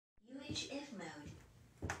HF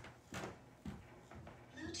mode.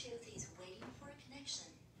 Bluetooth is waiting for a connection.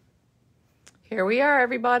 Here we are,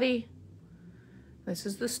 everybody. This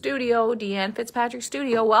is the studio, Deanne Fitzpatrick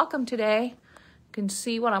studio. Welcome today. You can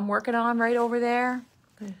see what I'm working on right over there.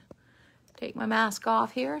 I'm gonna take my mask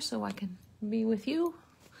off here so I can be with you.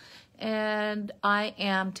 And I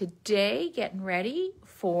am today getting ready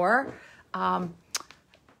for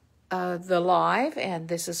the live, and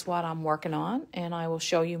this is what I'm working on, and I will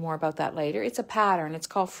show you more about that later. It's a pattern. It's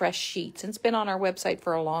called Fresh Sheets, and it's been on our website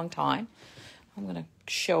for a long time. I'm going to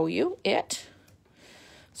show you it.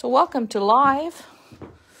 So welcome to live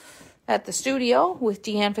at the studio with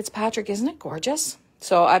Deanne Fitzpatrick. Isn't it gorgeous?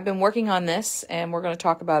 So I've been working on this, and we're going to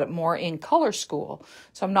talk about it more in color school.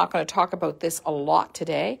 So I'm not going to talk about this a lot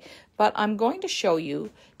today, but I'm going to show you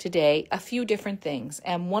today a few different things,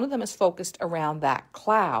 and one of them is focused around that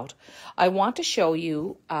cloud. I want to show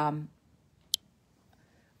you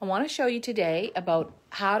today about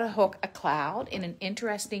how to hook a cloud in an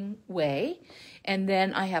interesting way. And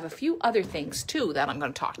then I have a few other things too that I'm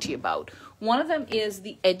going to talk to you about. One of them is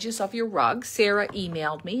the edges of your rug. Sarah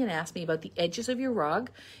emailed me and asked me about the edges of your rug.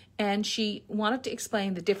 And she wanted to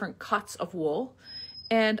explain the different cuts of wool.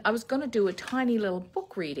 And I was going to do a tiny little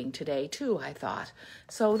book reading today too, I thought.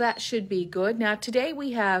 So that should be good. Now today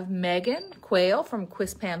we have Megan Quayle from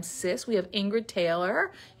Quispam Sis. We have Ingrid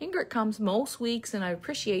Taylor. Ingrid comes most weeks, and I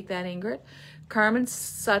appreciate that, Ingrid. Carmen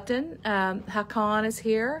Sutton. Hakan is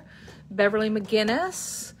here. Beverly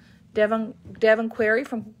McGinnis. Devon Query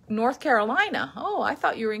from North Carolina. Oh, I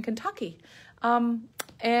thought you were in Kentucky.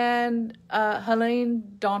 And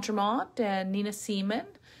Helene D'Entremont and Nina Seaman.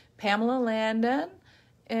 Pamela Landon.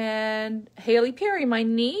 And Haley Perry, my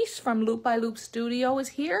niece from Loop by Loop Studio, is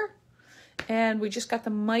here. And we just got the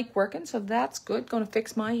mic working, so that's good. Going to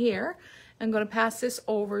fix my hair. I'm going to pass this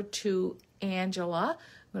over to Angela.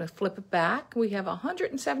 I'm going to flip it back. We have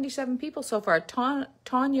 177 people so far.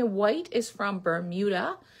 Tanya White is from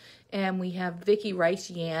Bermuda. And we have Vicki Rice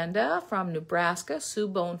Yanda from Nebraska. Sue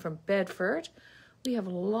Bone from Bedford. We have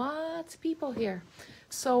lots of people here.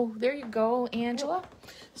 So there you go, Angela.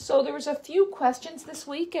 So there was a few questions this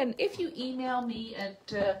week, and if you email me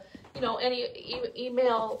at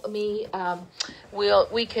email me,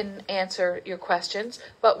 we can answer your questions.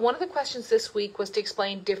 But one of the questions this week was to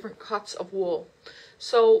explain different cuts of wool.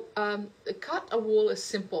 So the cut of wool is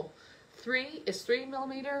simple. 3 is 3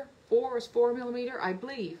 millimeter, 4 is 4 millimeter, I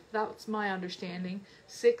believe. That's my understanding.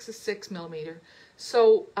 6 is 6 millimeter.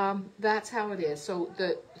 So that's how it is. So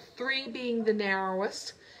the 3 being the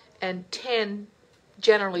narrowest and 10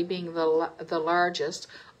 generally being the largest.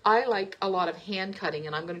 I like a lot of hand cutting,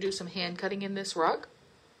 and I'm going to do some hand cutting in this rug.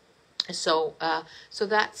 So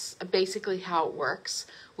that's basically how it works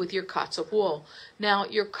with your cuts of wool. Now,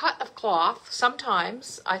 your cut of cloth,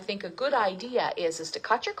 sometimes I think a good idea is to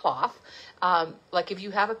cut your cloth. Like if you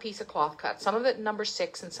have a piece of cloth cut, some of it number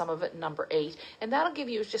 6 and some of it number 8, and that'll give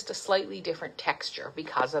you just a slightly different texture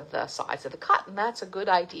because of the size of the cut, and that's a good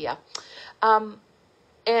idea.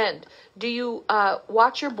 And do you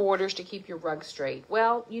watch your borders to keep your rug straight?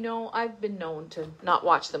 Well, you know, I've been known to not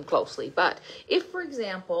watch them closely, but if, for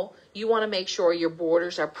example, you want to make sure your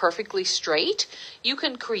borders are perfectly straight, you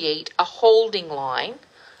can create a holding line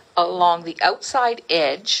along the outside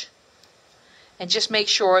edge and just make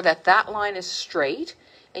sure that that line is straight,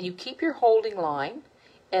 and you keep your holding line,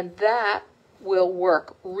 and that will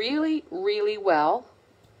work really, really well.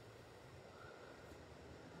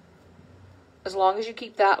 As long as you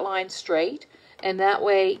keep that line straight, and that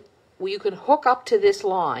way you can hook up to this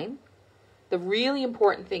line. The really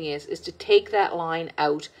important thing is to take that line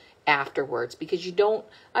out afterwards, because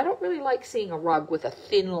I don't really like seeing a rug with a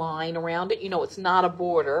thin line around it. You know, it's not a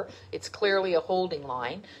border, it's clearly a holding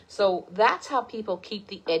line. So that's how people keep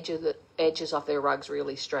the edges of their rugs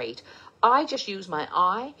really straight. I just use my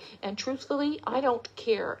eye, and truthfully, I don't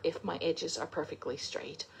care if my edges are perfectly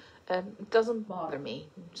straight. It doesn't bother me.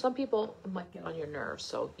 Some people might get on your nerves,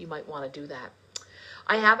 so you might want to do that.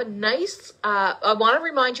 I have a nice, I want to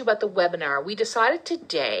remind you about the webinar. We decided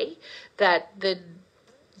today that the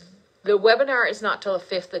webinar is not till the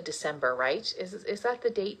 5th of December, right? Is that the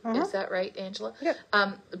date? Is that right, Angela? Yeah.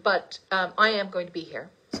 But I am going to be here,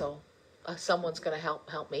 so someone's going to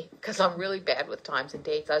help me, because I'm really bad with times and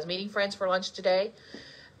dates. I was meeting friends for lunch today,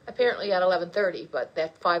 apparently at 11:30, but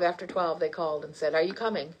at 5 after 12 they called and said, "Are you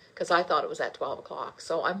coming?" Because I thought it was at 12 o'clock.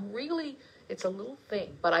 So it's a little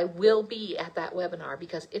thing, but I will be at that webinar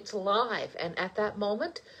because it's live, and at that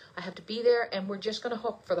moment I have to be there, and we're just going to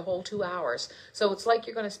hook for the whole 2 hours. So it's like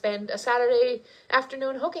you're going to spend a Saturday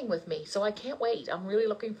afternoon hooking with me. So I can't wait. I'm really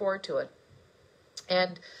looking forward to it.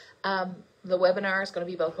 And The webinar is going to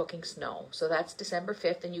be about hooking snow. So that's December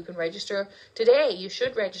 5th, and you can register today. You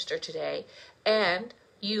should register today. And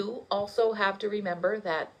you also have to remember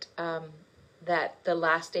that that the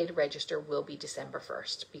last day to register will be December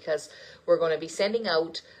 1st, because we're going to be sending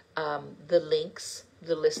out the links,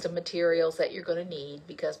 the list of materials that you're going to need,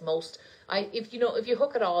 because if you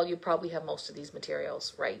hook it all, you probably have most of these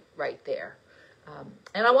materials right there.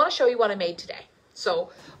 And I want to show you what I made today.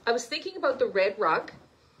 So I was thinking about the red rug,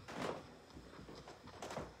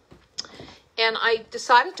 and I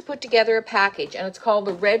decided to put together a package, and it's called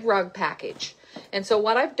the Red Rug Package. And so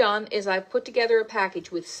what I've done is I've put together a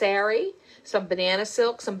package with sari, some banana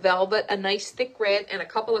silk, some velvet, a nice thick red, and a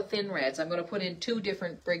couple of thin reds. I'm going to put in 2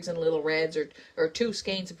 different Briggs and Little Reds, or 2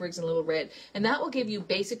 skeins of Briggs and Little Red. And that will give you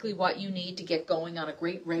basically what you need to get going on a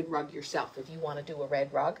great red rug yourself if you want to do a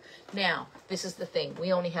red rug. Now, this is the thing.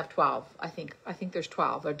 We only have 12. I think there's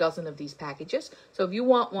 12 or a dozen of these packages. So if you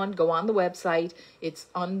want one, go on the website. It's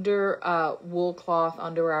under wool cloth,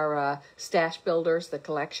 under our Stash Builders, the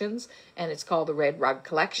collections, and it's called the Red Rug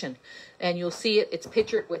Collection. And you'll see it's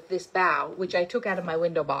pictured with this bow, which I took out of my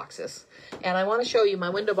window boxes. And I want to show you my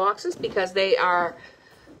window boxes because they are,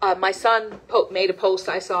 my son made a post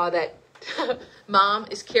I saw that Mom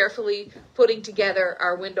is carefully putting together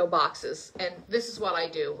our window boxes. And this is what I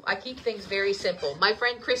do. I keep things very simple. My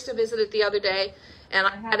friend Krista visited the other day, and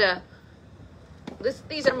I had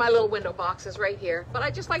these are my little window boxes right here. But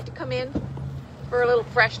I just like to come in for a little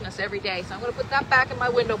freshness every day. So I'm going to put that back in my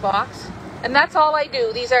window box. And that's all I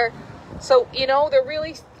do. These are, so, they're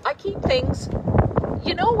really, I keep things,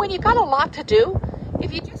 when you got a lot to do,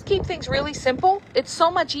 if you just keep things really simple, it's so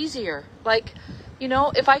much easier. Like,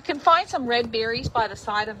 if I can find some red berries by the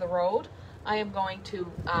side of the road, I am going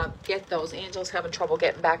to get those. Angel's having trouble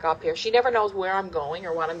getting back up here. She never knows where I'm going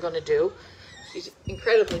or what I'm going to do. She's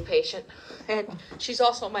incredibly patient, and she's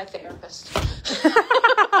also my therapist.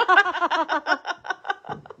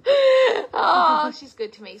 Oh, she's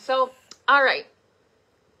good to me. So, all right.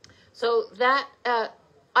 So that,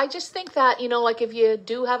 I just think that, like if you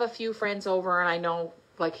do have a few friends over, and I know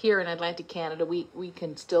like here in Atlantic Canada, we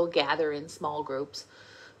can still gather in small groups.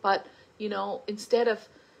 But, instead of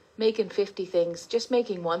making 50 things, just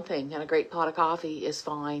making one thing and a great pot of coffee is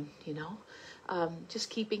fine, just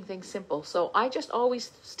keeping things simple. So I just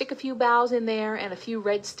always stick a few boughs in there and a few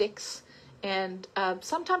red sticks. And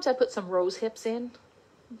sometimes I put some rose hips in.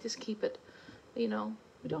 Just keep it, we don't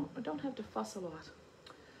have to fuss a lot.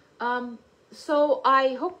 So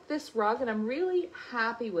I hooked this rug, and I'm really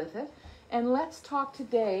happy with it. And let's talk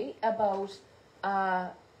today about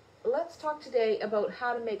how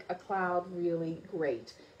to make a cloud really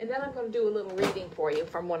great. And then I'm going to do a little reading for you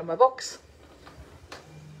from one of my books.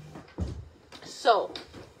 So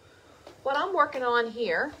what I'm working on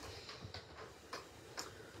here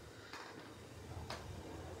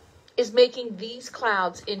is making these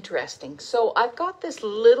clouds interesting. So I've got this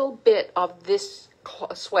little bit of this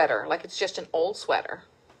sweater, like it's just an old sweater,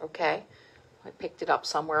 okay? I picked it up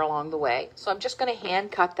somewhere along the way. So I'm just going to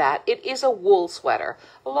hand cut that. It is a wool sweater.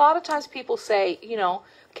 A lot of times people say,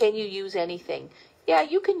 can you use anything? Yeah,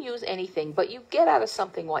 you can use anything, but you get out of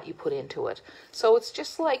something what you put into it. So it's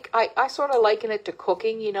just like, I sort of liken it to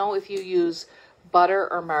cooking, if you use butter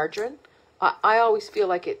or margarine. I always feel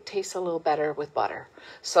like it tastes a little better with butter.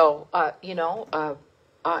 So, I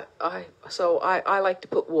like to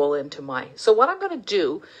put wool into mine. So what I'm going to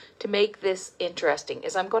do to make this interesting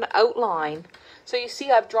is I'm going to outline. So you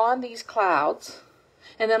see I've drawn these clouds,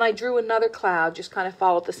 and then I drew another cloud, just kind of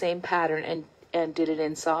followed the same pattern and did it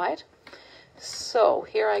inside. So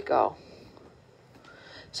here I go.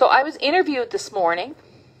 So I was interviewed this morning.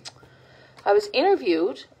 I was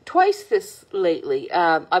interviewed twice this lately.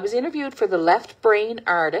 I was interviewed for the Left Brain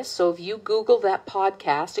Artist. So if you Google that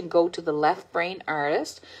podcast and go to the Left Brain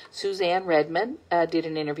Artist, Suzanne Redmond did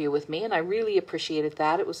an interview with me, and I really appreciated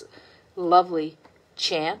that. It was a lovely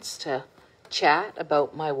chance to chat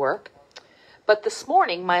about my work. But this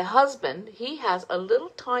morning, my husband, he has a little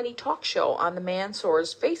tiny talk show on the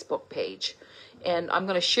Mansour's Facebook page. And I'm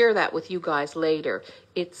going to share that with you guys later.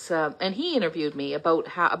 It's and he interviewed me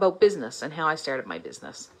about business and how I started my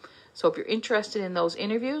business. So if you're interested in those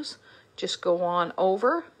interviews, just go on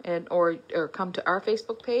over or come to our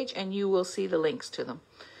Facebook page, and you will see the links to them.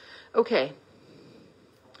 Okay.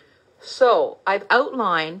 So I've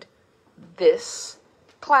outlined this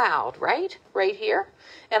cloud, right here,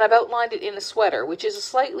 and I've outlined it in a sweater, which is a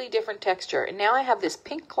slightly different texture. And now I have this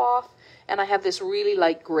pink cloth, and I have this really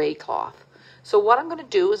light gray cloth. So what I'm going to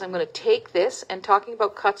do is I'm going to take this, and talking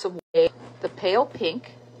about cuts of the pale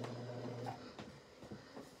pink,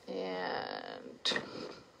 and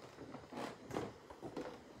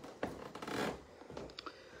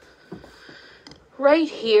right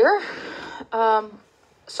here.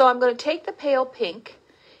 So I'm going to take the pale pink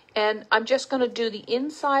and I'm just going to do the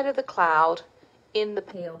inside of the cloud in the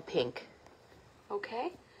pale pink.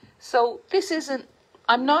 Okay? So this isn't,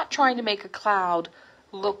 I'm not trying to make a cloud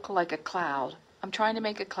look like a cloud. I'm trying to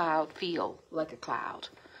make a cloud feel like a cloud.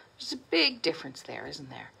 There's a big difference there, isn't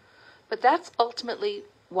there? But that's ultimately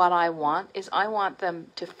what I want, is I want them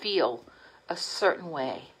to feel a certain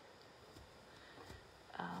way.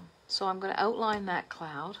 So I'm going to outline that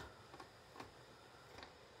cloud.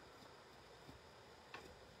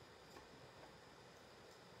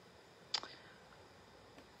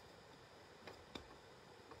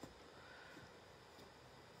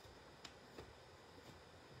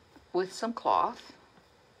 With some cloth.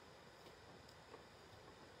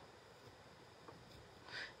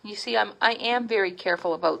 You see, I am very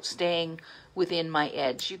careful about staying within my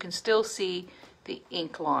edge. You can still see the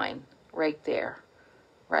ink line right there,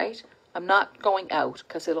 right? I'm not going out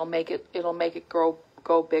because it'll make it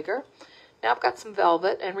go bigger. Now I've got some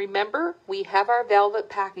velvet, and remember we have our velvet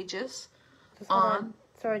packages on.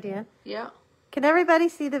 Sorry, Deanne. Yeah. Can everybody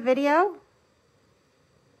see the video?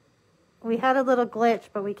 We had a little glitch,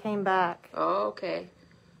 but we came back. Oh, okay.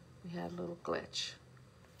 We had a little glitch.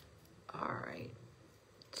 All right.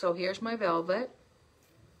 So here's my velvet.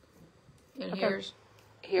 And Okay.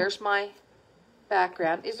 here's my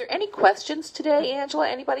background. Is there any questions today, Angela?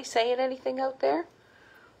 Anybody saying anything out there?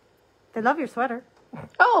 They love your sweater.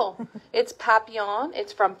 Oh, it's Papillon.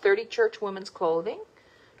 It's from 30 Church Women's Clothing,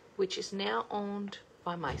 which is now owned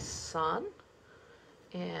by my son.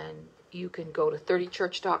 And you can go to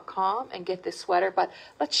 30church.com and get this sweater. But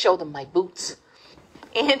let's show them my boots.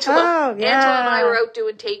 Angela and I were out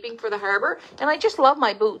doing taping for the harbor, and I just love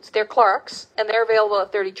my boots. They're Clark's, and they're available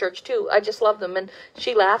at 30 Church too. I just love them, and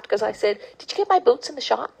she laughed because I said, "Did you get my boots in the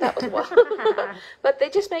shop?" That was what. But they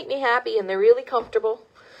just make me happy, and they're really comfortable,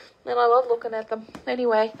 and I love looking at them.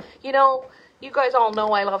 Anyway, you know, you guys all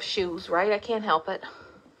know I love shoes, right? I can't help it.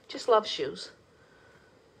 Just love shoes.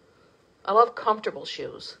 I love comfortable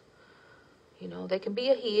shoes. You know, they can be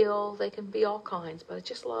a heel, they can be all kinds, but I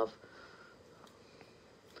just love.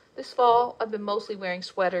 This fall, I've been mostly wearing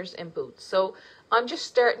sweaters and boots. So I'm just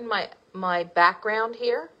starting my background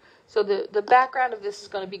here. So the background of this is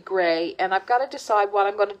going to be gray, and I've got to decide what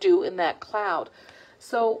I'm going to do in that cloud.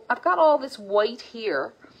 So I've got all this white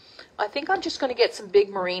here. I think I'm just going to get some big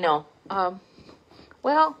merino. Well,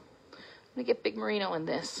 I'm going to get big merino in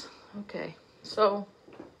this. Okay, so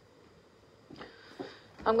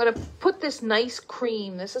I'm going to put this nice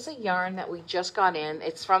cream. This is a yarn that we just got in.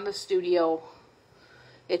 It's from the studio.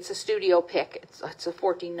 It's a studio pick. It's a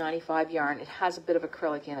 $14.95 yarn. It has a bit of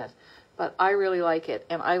acrylic in it, but I really like it.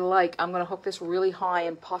 And I'm going to hook this really high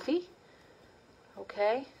and puffy.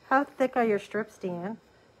 Okay. How thick are your strips, Deanne?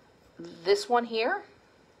 This one here,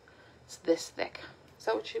 it's this thick. Is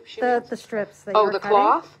that what she means? The strips. That you were the cutting?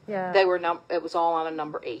 cloth? Yeah. They were it was all on a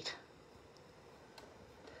number 8.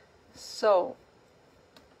 So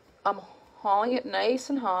I'm hauling it nice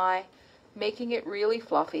and high, making it really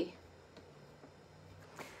fluffy.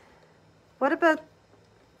 What about,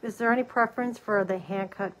 is there any preference for the hand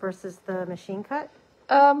cut versus the machine cut?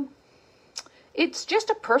 It's just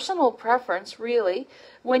a personal preference, really.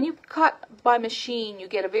 When you cut by machine, you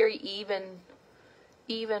get a very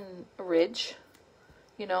even ridge,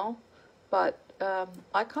 you know. But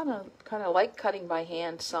I kind of like cutting by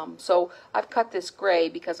hand some. So I've cut this gray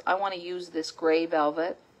because I want to use this gray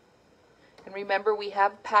velvet. And remember, we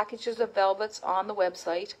have packages of velvets on the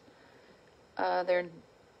website.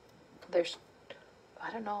 There's,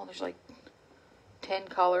 I don't know, there's like 10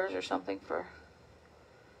 colors or something for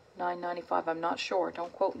 $9.95. I'm not sure.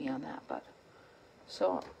 Don't quote me on that. But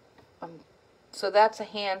so that's a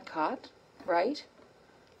hand cut, right?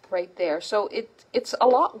 Right there. So it's a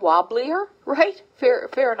lot wobblier, right?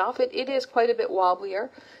 Fair enough. It is quite a bit wobblier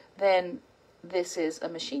than this is a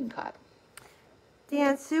machine cut.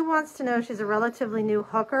 Deanne, Sue wants to know, she's a relatively new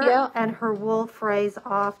hooker, Yeah. and her wool frays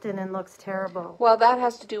often and looks terrible. Well, that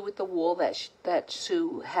has to do with the wool that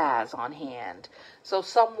Sue has on hand. So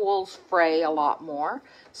some wools fray a lot more.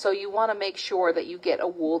 So you want to make sure that you get a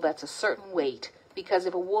wool that's a certain weight, because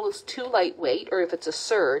if a wool is too lightweight or if it's a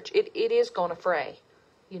serge, it is going to fray.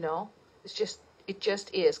 You know, it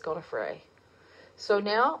just is going to fray. So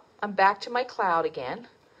now I'm back to my cloud again,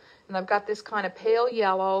 and I've got this kind of pale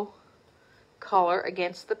yellow color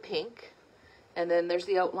against the pink, and then there's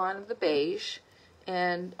the outline of the beige,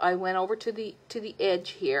 and I went over to the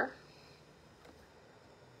edge here.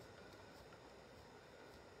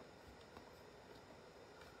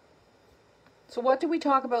 So what did we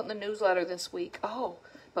talk about in the newsletter this week? Oh,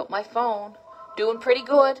 about my phone. doing pretty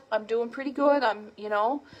good. I'm doing pretty good.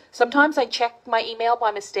 Sometimes I check my email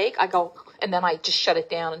by mistake. I go, and then I just shut it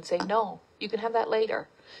down and say, no, you can have that later.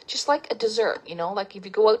 Just like a dessert, like if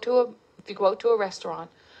you go out to a restaurant,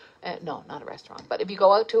 no, not a restaurant, but if you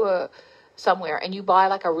go out to somewhere and you buy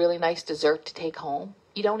like a really nice dessert to take home,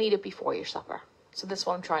 you don't eat it before your supper. So that's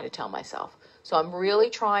what I'm trying to tell myself. So I'm really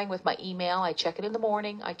trying with my email. I check it in the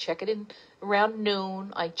morning. I check it in around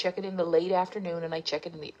noon. I check it in the late afternoon, and I check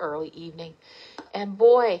it in the early evening. And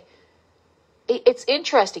boy, it's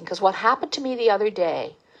interesting because what happened to me the other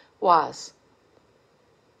day was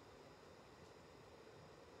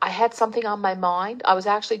I had something on my mind. I was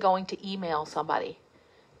actually going to email somebody,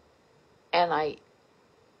 and I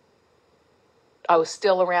was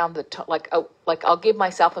still around like I'll give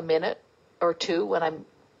myself a minute or two when I'm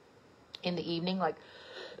in the evening, like,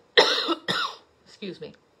 excuse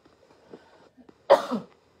me,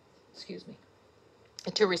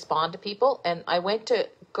 to respond to people. And I went to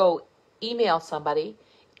go email somebody,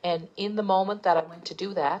 and in the moment that I went to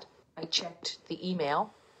do that, I checked the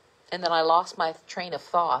email, and then I lost my train of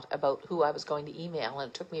thought about who I was going to email, and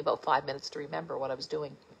it took me about 5 minutes to remember what I was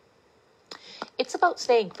doing. It's about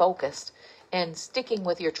staying focused and sticking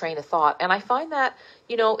with your train of thought. And I find that,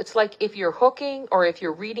 it's like if you're hooking or if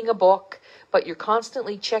you're reading a book, but you're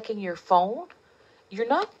constantly checking your phone, you're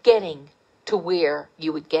not getting to where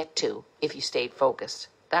you would get to if you stayed focused.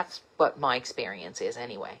 That's what my experience is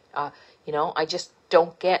anyway. I just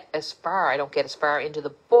don't get as far. I don't get as far into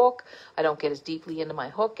the book. I don't get as deeply into my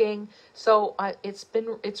hooking. So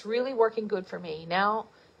it's really working good for me. Now,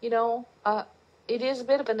 it is a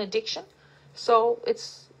bit of an addiction. So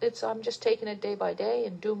I'm just taking it day by day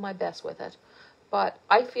and doing my best with it. But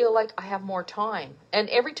I feel like I have more time. And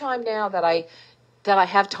every time now that I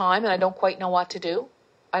have time and I don't quite know what to do,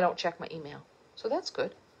 I don't check my email. So that's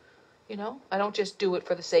good. I don't just do it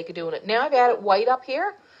for the sake of doing it. Now I've added white up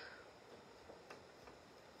here.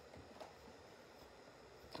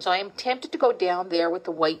 So I am tempted to go down there with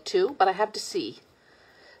the white too, but I have to see.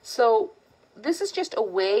 So this is just a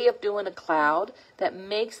way of doing a cloud that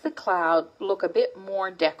makes the cloud look a bit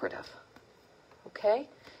more decorative. Okay?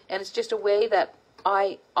 And it's just a way that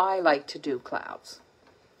I like to do clouds.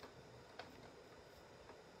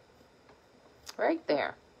 Right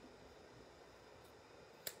there.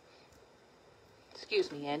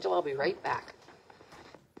 Excuse me, Angela. I'll be right back.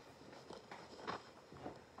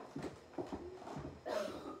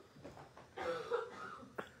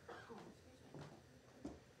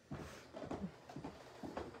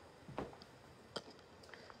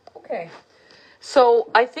 Okay. So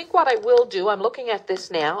I think what I will do, I'm looking at this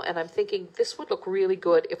now, and I'm thinking this would look really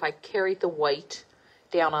good if I carried the white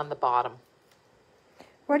down on the bottom.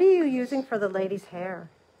 What are you using for the lady's hair?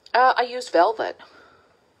 I used velvet.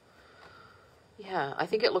 Yeah, I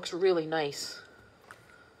think it looks really nice.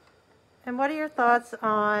 And what are your thoughts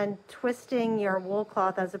on twisting your wool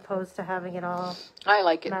cloth as opposed to having it all? I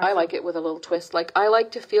like it. natural? I like it with a little twist. Like, I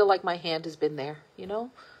like to feel like my hand has been there,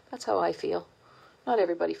 That's how I feel. Not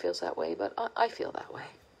everybody feels that way, but I feel that way.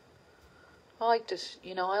 I like to,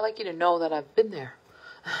 I like you to know that I've been there.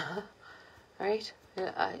 Right?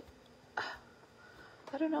 I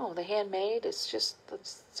don't know. The handmade, it's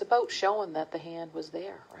about showing that the hand was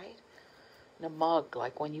there, right? In a mug,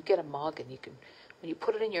 like when you get a mug and when you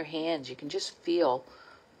put it in your hands, you can just feel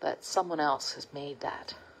that someone else has made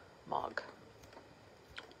that mug.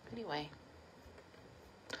 Anyway.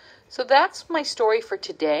 So that's my story for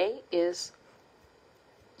today, is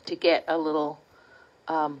to get a little,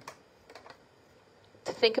 to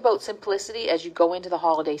think about simplicity as you go into the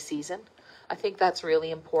holiday season. I think that's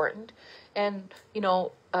really important. And,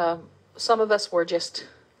 some of us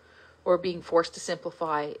were being forced to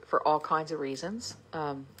simplify for all kinds of reasons,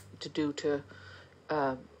 due to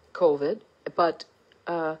COVID. But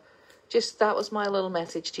just that was my little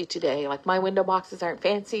message to you today. Like, my window boxes aren't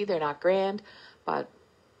fancy, they're not grand, but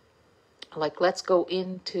like, let's go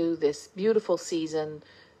into this beautiful season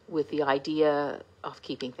with the idea of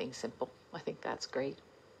keeping things simple. I think that's great.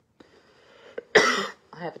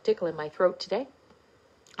 I have a tickle in my throat today.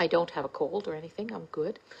 I don't have a cold or anything. I'm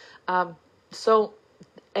good. And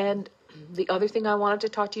the other thing I wanted to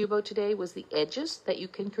talk to you about today was the edges, that you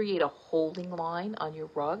can create a holding line on your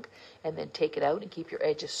rug and then take it out and keep your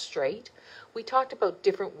edges straight. We talked about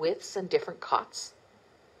different widths and different cuts.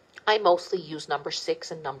 I mostly use number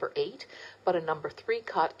 6 and number 8, but a number 3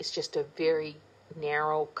 cut is just a very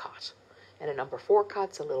narrow cut. And a number 4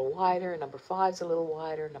 cut's a little wider, a number 5's a little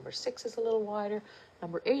wider, number 6 is a little wider,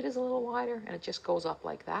 number 8 is a little wider, and it just goes up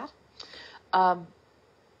like that.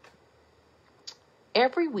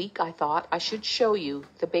 Every week I thought I should show you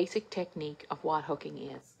the basic technique of what hooking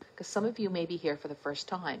is, because some of you may be here for the first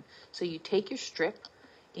time. So you take your strip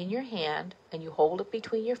in your hand and you hold it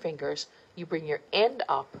between your fingers. You bring your end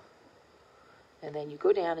up, and then you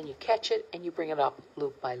go down and you catch it and you bring it up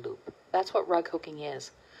loop by loop. That's what rug hooking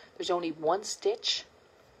is. There's only one stitch.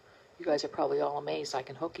 You guys are probably all amazed I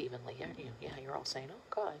can hook evenly, aren't you? Yeah, you're all saying, oh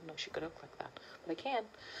God, I didn't know she could hook like that. But I can.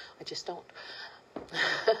 I just don't.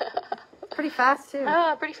 Pretty fast too.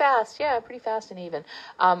 Pretty fast. Yeah, pretty fast and even.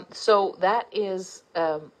 So that is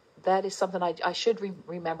something I should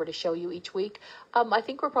remember to show you each week. I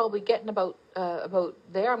think we're probably getting about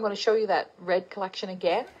there. I'm going to show you that red collection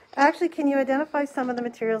again. Actually, can you identify some of the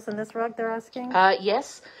materials in this rug they're asking?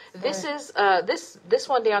 Yes. This is this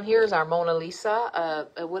one down here is our Mona Lisa.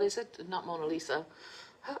 What is it? Not Mona Lisa.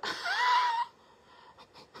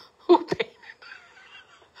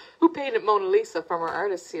 Who painted Mona Lisa from our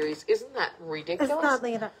artist series? Isn't that ridiculous? It's not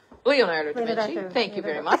Leonardo da Vinci. Leonardo. Thank you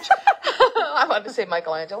very much. I wanted to say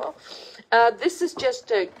Michelangelo. This is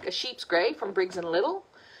just a sheep's gray from Briggs and Little,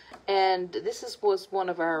 and this was one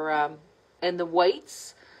of our and the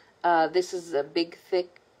whites. This is a big,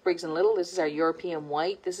 thick Briggs and Little. This is our European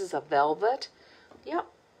white. This is a velvet. Yep.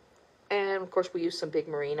 And of course we use some big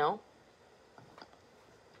merino.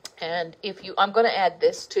 And I'm going to add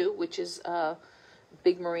this too, which is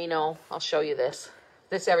big merino. I'll show you this.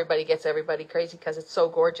 This everybody gets everybody crazy because it's so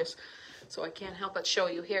gorgeous. So I can't help but show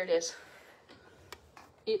you. Here it is.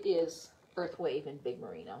 It is Earth Wave in big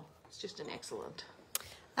merino. It's just an excellent.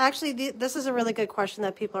 Actually, this is a really good question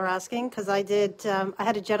that people are asking, because I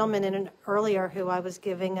had a gentleman in earlier who I was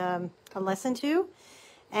giving a lesson to,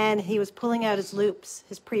 and he was pulling out his loops,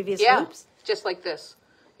 his previous loops. Just like this.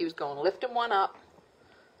 He was going lifting one up,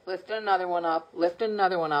 lifting another one up, lifting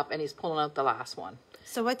another one up, and he's pulling out the last one.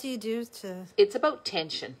 So what do you do to... It's about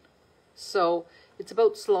tension. So it's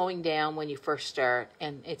about slowing down when you first start,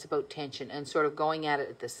 and it's about tension and sort of going at it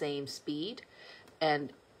at the same speed.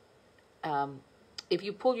 And if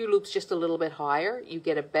you pull your loops just a little bit higher, you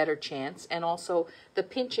get a better chance. And also the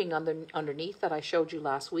pinching underneath that I showed you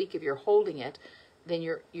last week, if you're holding it, then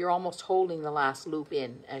you're almost holding the last loop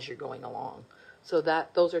in as you're going along. So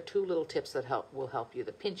those are two little tips that will help you.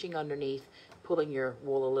 The pinching underneath, pulling your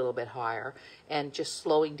wool a little bit higher, and just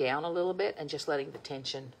slowing down a little bit and just letting the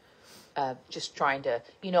tension, just trying to,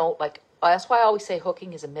 like, that's why I always say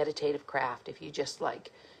hooking is a meditative craft. If you just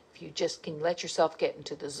can let yourself get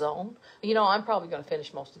into the zone. I'm probably going to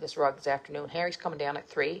finish most of this rug this afternoon. Harry's coming down at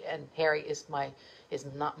 3, and Harry is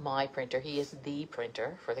not my printer. He is the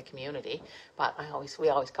printer for the community, but we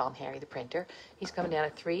always call him Harry the printer. He's coming down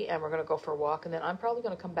at 3, and we're going to go for a walk, and then I'm probably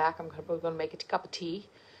going to come back. I'm probably going to make a cup of tea,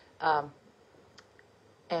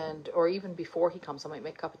 or even before he comes, I might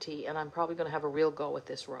make a cup of tea, and I'm probably going to have a real go at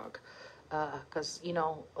this rug, because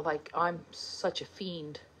I'm such a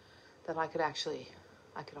fiend that I could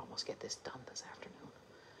almost get this done this afternoon.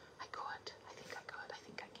 I could. I think I could. I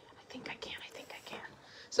think I can. I think I can. I think I can.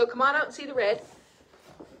 So come on out and see the red.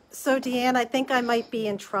 So Deanne, I think I might be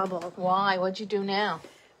in trouble. Why? What'd you do now?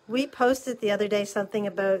 We posted the other day something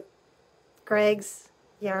about Greg's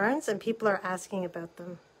yarns, and people are asking about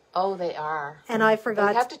them. Oh, they are. And I forgot.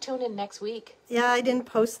 You have to tune in next week. Yeah, I didn't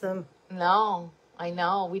post them. No, I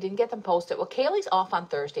know. We didn't get them posted. Well, Kaylee's off on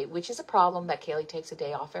Thursday, which is a problem that Kaylee takes a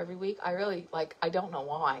day off every week. I don't know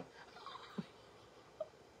why.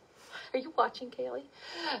 Are you watching, Kaylee?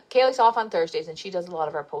 Kaylee's off on Thursdays, and she does a lot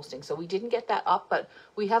of our posting. So we didn't get that up, but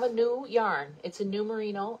we have a new yarn. It's a new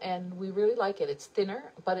merino, and we really like it. It's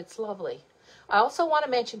thinner, but it's lovely. I also want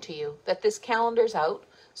to mention to you that this calendar's out.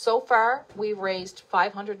 So far, we've raised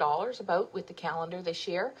 $500 about with the calendar this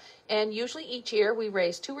year. And usually each year we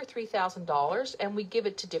raise $2,000 or $3,000, and we give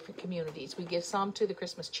it to different communities. We give some to the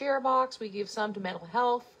Christmas Cheer Box. We give some to mental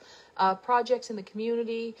health projects in the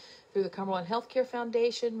community through the Cumberland Healthcare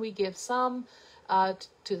Foundation. We give some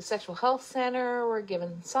to the Sexual Health Center. We're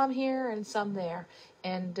giving some here and some there.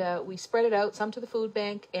 And we spread it out, some to the food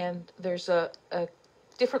bank. And there's a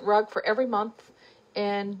different rug for every month.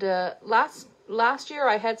 And last year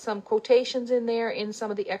I had some quotations in there in some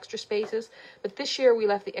of the extra spaces, but this year we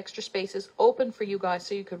left the extra spaces open for you guys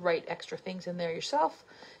so you could write extra things in there yourself,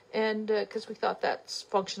 and because we thought that's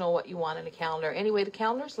functional what you want in a calendar. Anyway, the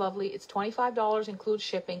calendar's lovely. It's $25, includes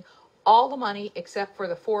shipping, all the money except for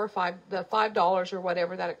the $5 or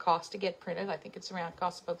whatever that it costs to get printed. I think it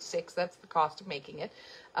costs about $6. That's the cost of making it.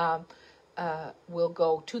 Will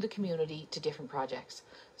go to the community to different projects.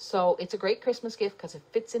 So it's a great Christmas gift because it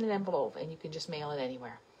fits in an envelope and you can just mail it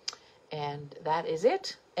anywhere. And that is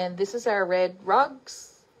it. And this is our red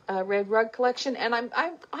rugs red rug collection, and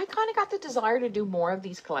I kind of got the desire to do more of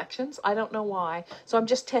these collections. I don't know why. So I'm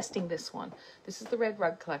just testing this one. This is the red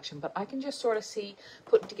rug collection, but I can just sort of see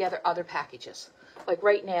putting together other packages. Like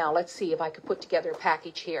right now, let's see if I could put together a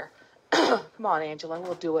package here. Come on, Angela,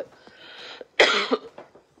 we'll do it.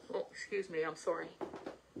 Oh, excuse me, I'm sorry.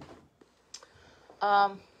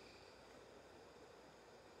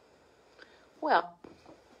 Well,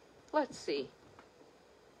 let's see.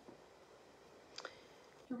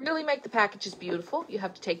 To really make the packages beautiful, you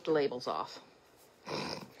have to take the labels off.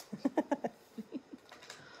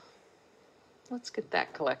 Let's get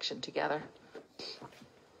that collection together.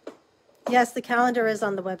 Yes, the calendar is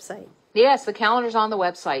on the website. Yes, the calendar's on the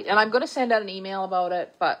website. And I'm going to send out an email about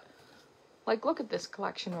it, but like, look at this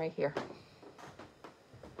collection right here.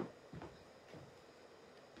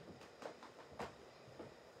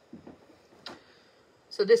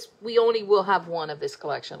 So this, we only will have one of this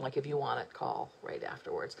collection. Like if you want it, call right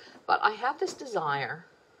afterwards. But I have this desire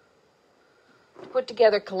to put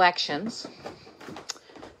together collections.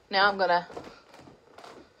 Now I'm gonna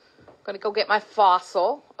go get my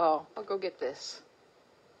fossil. Oh, I'll go get this.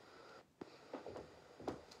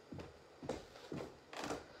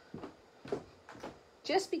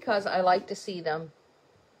 Just because I like to see them,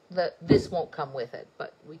 this won't come with it,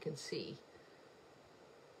 but we can see.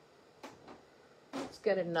 Let's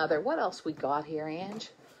get another. What else we got here, Ange?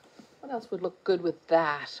 What else would look good with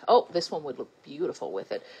that? Oh, this one would look beautiful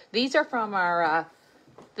with it. These are from our,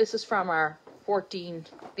 this is from our 14,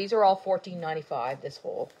 these are all $14.95, this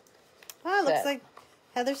whole Oh, it looks set. like,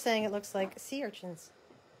 Heather's saying it looks like sea urchins.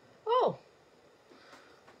 Oh,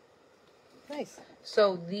 Nice.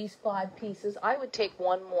 so these 5 pieces, I would take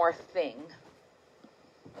one more thing.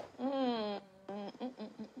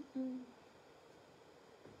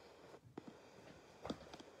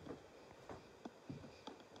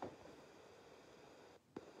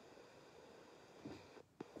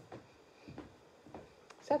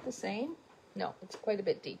 Is that the same? No, it's quite a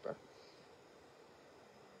bit deeper.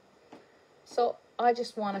 So I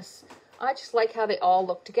just want to, I just like how they all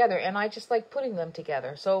look together, and I just like putting them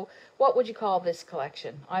together. So what would you call this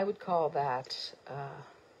collection? I would call that,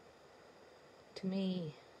 to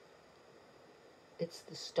me, it's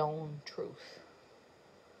the stone truth.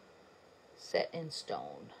 Set in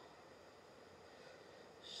stone.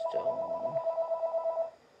 Stone.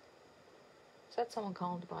 Is that someone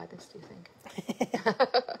calling to buy this, do you think?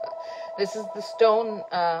 This is the stone,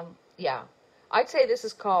 yeah. I'd say this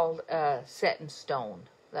is called set in stone.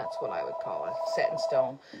 That's what I would call it, set in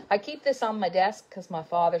stone. I keep this on my desk because my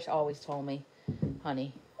father's always told me,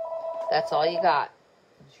 honey, that's all you got.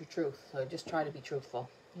 It's your truth. So just try to be truthful.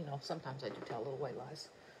 You know, sometimes I do tell little white lies.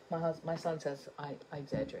 My son says I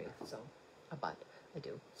exaggerate, so, but I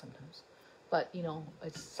do sometimes. But, you know,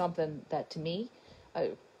 it's something that to me,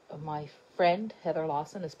 my friend Heather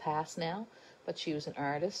Lawson is passed now, but she was an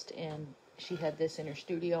artist, and she had this in her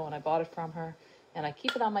studio, and I bought it from her, and I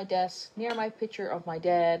keep it on my desk near my picture of my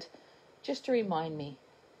dad, just to remind me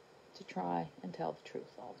to try and tell the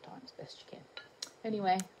truth all the time as best you can.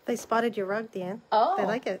 Anyway. They spotted your rug, Deanne. Oh. They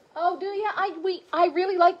like it. Oh, do you? I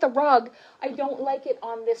really like the rug. I don't like it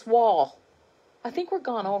on this wall. I think we're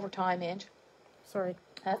gone over time, Ange. Sorry.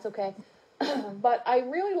 That's okay. But I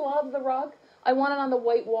really love the rug. I want it on the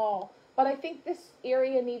white wall. But I think this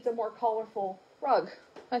area needs a more colorful rug.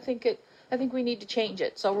 I think we need to change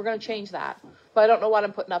it. So we're going to change that. But I don't know what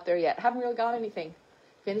I'm putting up there yet. Haven't really got anything.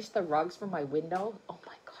 Finished the rugs for my window. Oh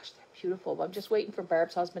my gosh, they're beautiful. I'm just waiting for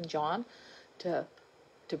Barb's husband, John, to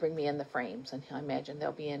bring me in the frames. And I imagine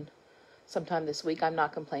they'll be in sometime this week. I'm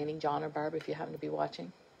not complaining, John or Barb, if you happen to be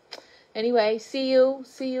watching. Anyway, see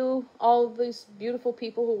you, all of these beautiful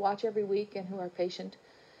people who watch every week and who are patient.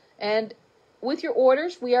 And with your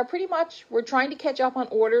orders, we're trying to catch up on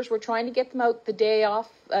orders. We're trying to get them out the day off,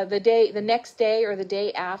 the next day or the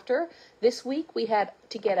day after. This week we had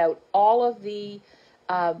to get out all of the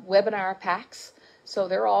webinar packs, so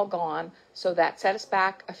they're all gone. So that set us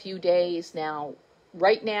back a few days now.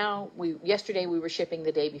 Right now, yesterday we were shipping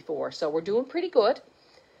the day before, so we're doing pretty good.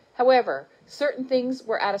 However, certain things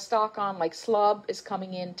we're out of stock on, like slub is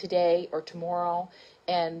coming in today or tomorrow,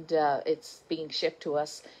 and it's being shipped to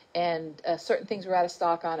us. And certain things we're out of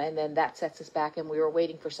stock on, and then that sets us back. And we were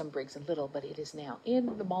waiting for some Briggs & Little, but it is now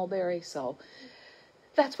in the Mulberry. So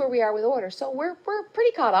that's where we are with orders. So we're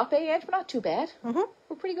pretty caught up, eh, Ange? We're not too bad. Mm-hmm.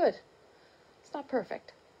 We're pretty good. It's not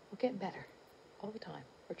perfect. We're getting better all the time.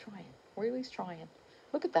 We're trying. We're at least trying.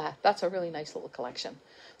 Look at that. That's a really nice little collection.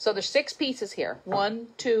 So there's 6 pieces here. 1,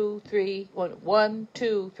 2, 3, 1,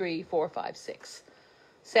 2, 3, 4, 5, 6.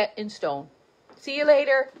 Set in stone. See you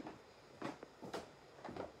later.